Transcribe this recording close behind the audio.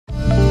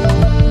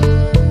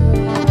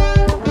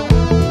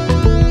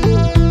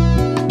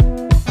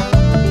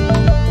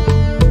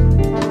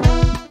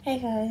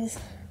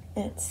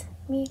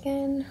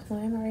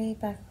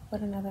back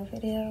with another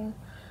video.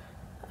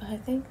 I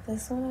think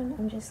this one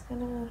I'm just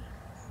gonna,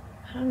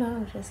 I don't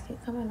know, just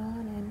keep coming on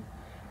and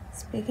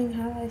speaking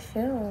how I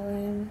feel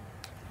and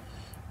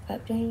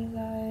updating you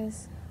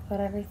guys about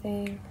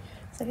everything.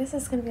 So I guess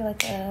it's gonna be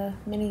like a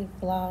mini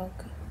vlog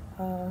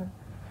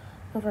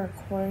over a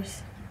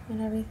course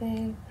and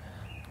everything,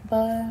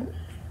 but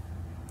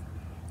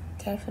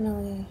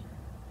definitely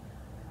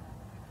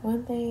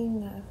one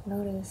thing I've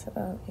noticed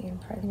about being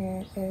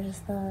pregnant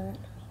is that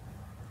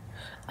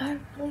I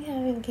really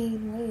haven't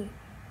gained weight.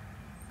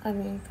 I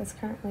mean, because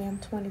currently I'm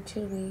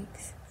 22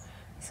 weeks,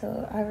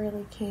 so I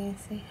really can't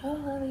say,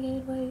 oh, I haven't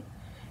gained weight.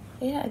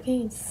 Yeah, I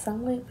gained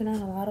some weight, but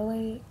not a lot of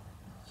weight.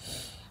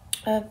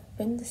 I've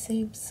been the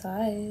same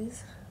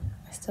size.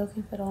 I still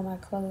can fit all my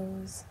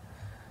clothes.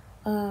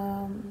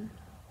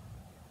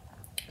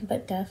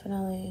 But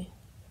definitely,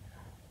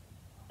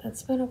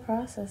 it's been a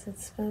process.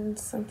 It's been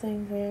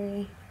something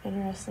very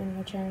interesting.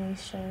 The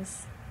journey's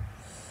just...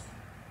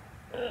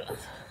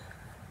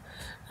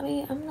 I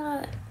mean, I'm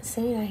not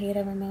saying I hate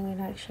every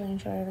moment. I actually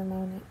enjoy every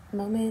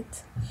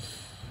moment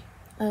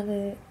of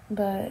it.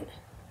 But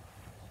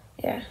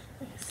yeah,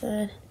 like I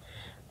said,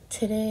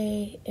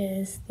 today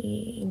is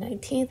the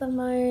 19th of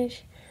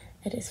March.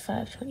 It is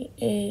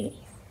 5:28.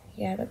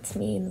 Yeah, that's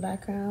me in the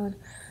background.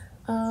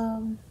 But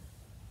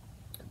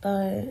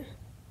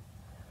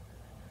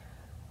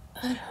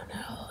I don't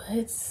know.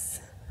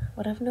 It's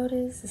what I've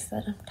noticed is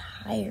that I'm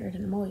tired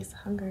and I'm always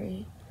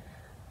hungry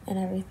and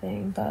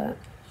everything. But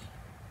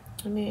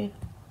I mean,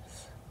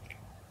 I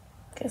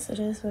guess it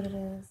is what it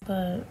is.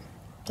 But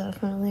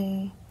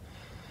definitely,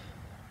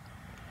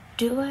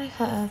 do I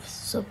have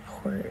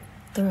support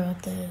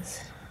throughout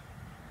this?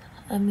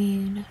 I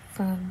mean,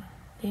 from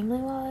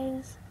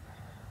family-wise,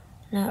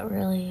 not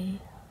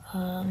really.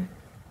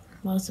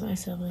 Most of my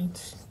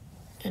siblings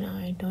and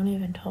I don't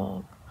even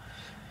talk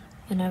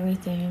and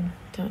everything.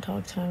 Don't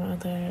talk to my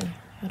mother.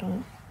 I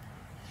don't.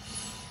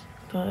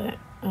 But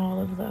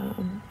all of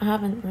them, I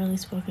haven't really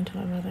spoken to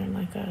my mother in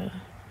like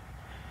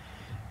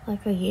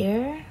a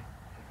year.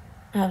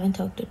 I haven't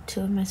talked to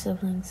two of my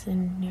siblings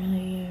in nearly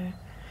a year.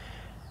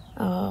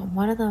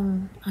 One of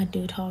them I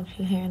do talk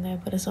to here and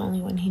there, but it's only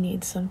when he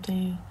needs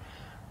something.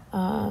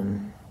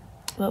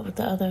 But with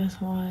the other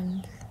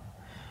ones,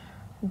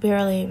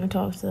 barely even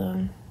talk to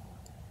them.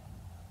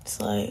 It's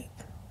like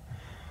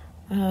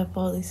I have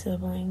all these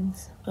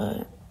siblings,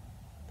 but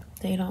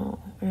they don't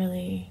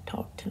really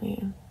talk to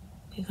me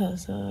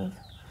because of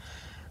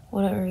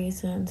whatever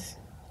reasons,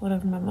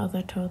 whatever my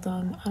mother told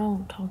them. I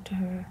don't talk to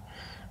her.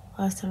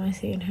 Last time I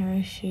seen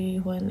her, she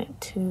went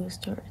to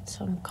start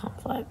some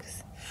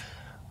conflicts,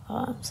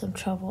 some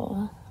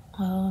trouble.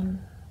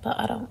 But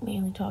I don't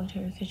mainly talk to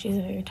her because she's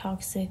a very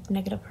toxic,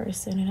 negative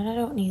person, and I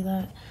don't need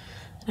that.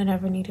 I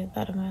never needed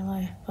that in my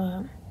life,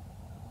 but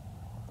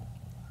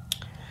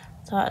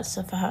that's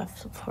if I have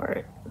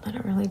support, but I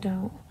really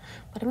don't.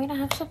 But I mean, I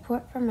have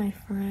support from my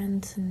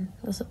friends and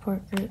the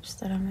support groups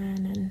that I'm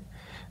in and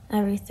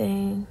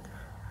everything.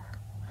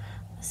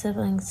 My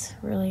siblings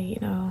really,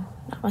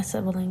 not my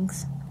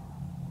siblings,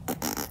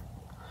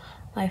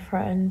 my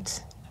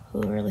friends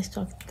who really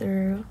stuck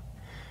through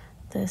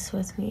this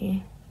with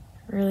me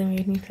really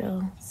made me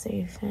feel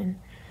safe and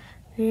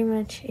very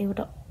much able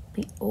to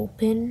be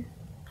open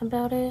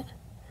about it,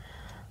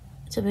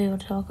 to be able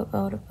to talk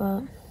about it.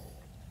 But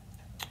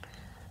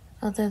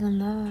other than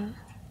that,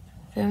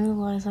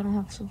 family-wise, I don't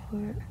have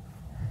support.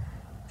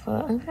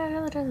 But I mean, it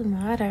really doesn't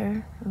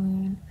matter. I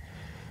mean,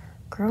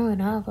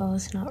 growing up, I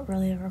was not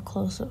really ever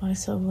close with my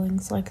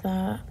siblings like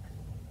that.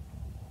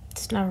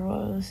 Just never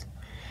was.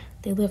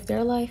 They live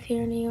their life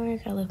here in New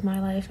York. I live my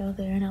life out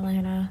there in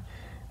Atlanta.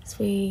 So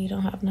we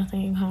don't have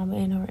nothing in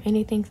common or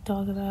anything to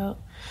talk about.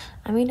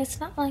 I mean, it's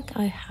not like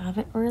I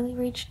haven't really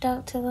reached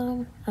out to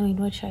them. I mean,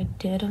 which I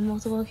did on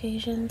multiple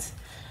occasions.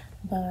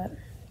 But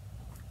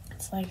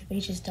it's like they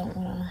just don't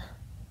want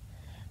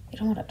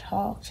to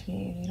talk to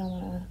me. They don't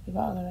want to be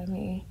bothered by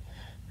me.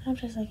 And I'm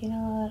just like, you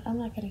know what? I'm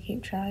not going to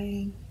keep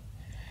trying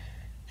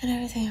and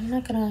everything. I'm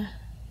not going to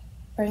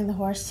bring the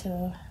horse to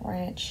a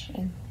ranch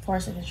and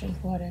force it to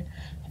drink water.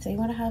 If they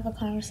want to have a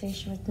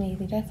conversation with me,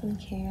 they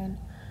definitely can.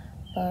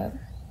 But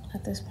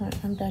at this point,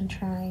 I'm done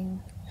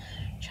trying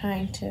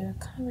to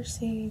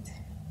conversate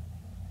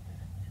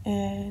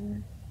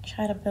and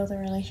try to build a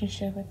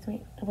relationship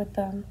with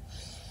them,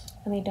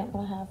 and they don't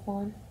want to have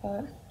one.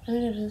 But I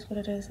mean, it is what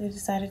it is. They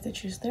decided to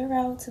choose their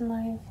routes in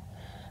life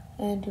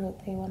and do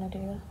what they want to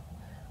do.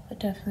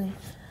 But definitely,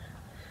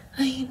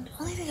 I mean,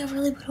 the only thing I've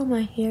really put on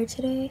my hair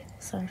today,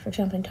 sorry for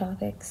jumping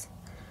topics,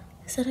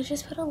 is that I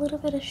just put a little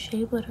bit of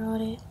shea butter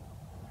on it.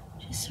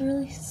 Just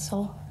really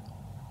soft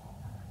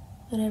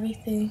and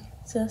everything.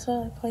 So that's why I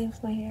like playing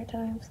with my hair at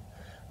times.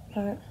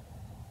 But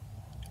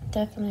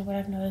definitely what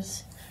I've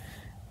noticed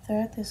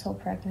throughout this whole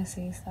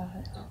pregnancy is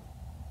that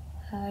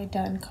I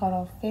done cut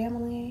off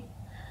family,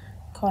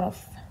 cut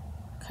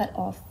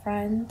off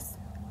friends,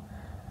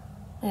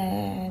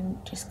 and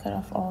just cut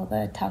off all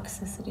the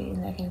toxicity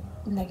and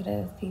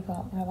negative people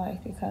out in my life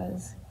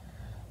because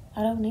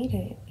I don't need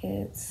it.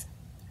 It's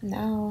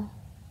now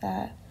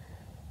that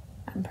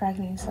I'm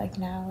pregnant, it's like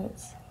now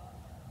it's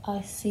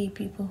I see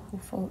people who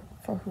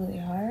for who they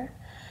are,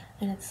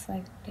 and it's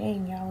like,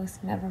 dang, y'all was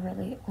never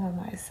really on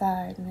my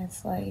side, and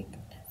it's like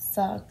it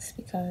sucks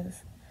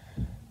because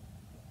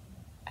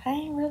I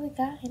ain't really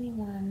got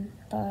anyone.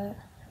 But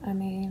I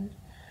mean,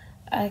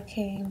 I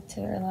came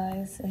to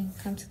realize and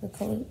come to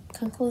the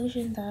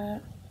conclusion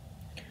that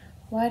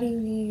why do you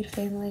need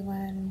family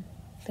when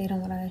they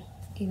don't want to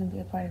even be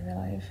a part of your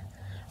life,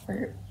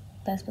 or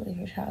best believe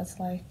your child's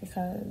life?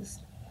 Because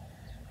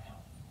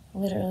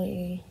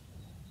literally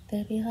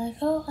they'd be like,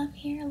 oh, I'm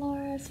here,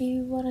 Laura, if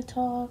you want to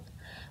talk.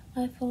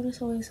 My phone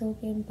is always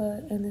open,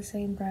 but in the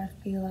same breath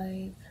be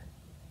like,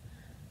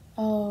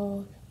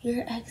 oh,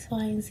 you're X,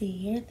 Y, and Z,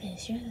 you're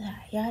this, you're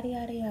that, yada,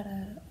 yada,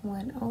 yada.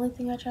 When the only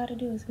thing I try to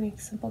do is make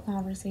simple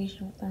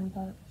conversation with them,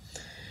 but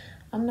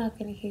I'm not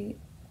going to keep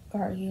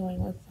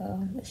arguing with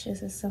them. It's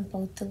just as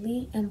simple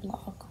delete and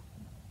block.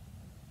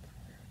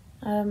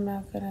 I'm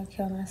not going to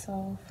kill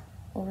myself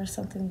over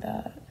something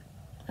that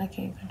I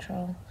can't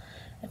control.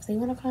 If they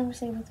want to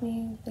conversate with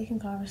me, they can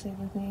conversate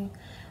with me.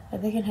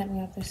 If they can hit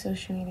me up through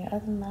social media.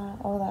 Other than that,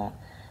 all that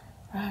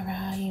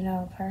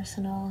rah-rah,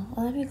 personal.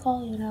 Let me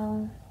call,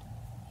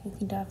 you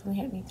can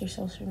definitely hit me through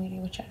social media,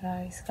 which you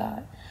guys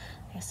got.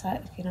 Yes,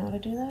 if you know how to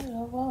do that,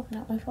 oh well,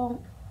 not my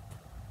fault.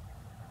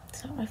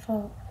 It's not my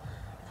fault.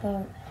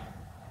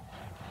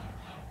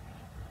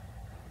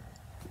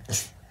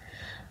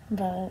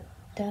 But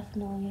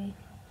definitely,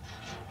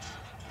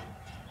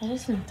 I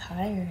just been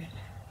tired.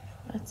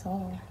 That's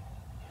all.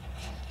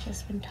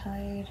 Just been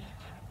tired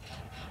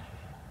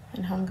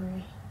and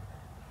hungry.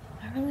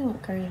 I really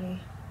want gravy.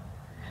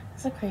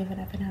 It's a craving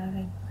I've been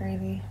having,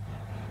 gravy.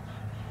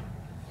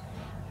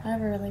 I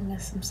really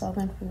miss some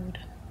southern food.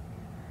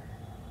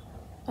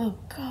 Oh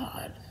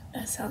God,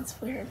 that sounds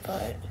weird,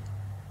 but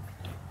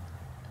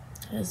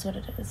it is what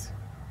it is.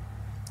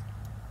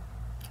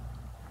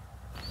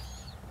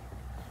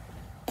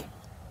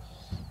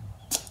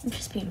 I'm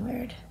just being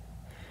weird.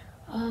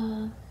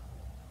 I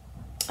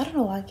don't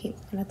know why I keep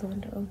looking at the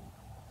window.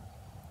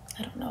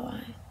 I don't know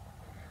why.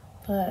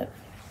 But,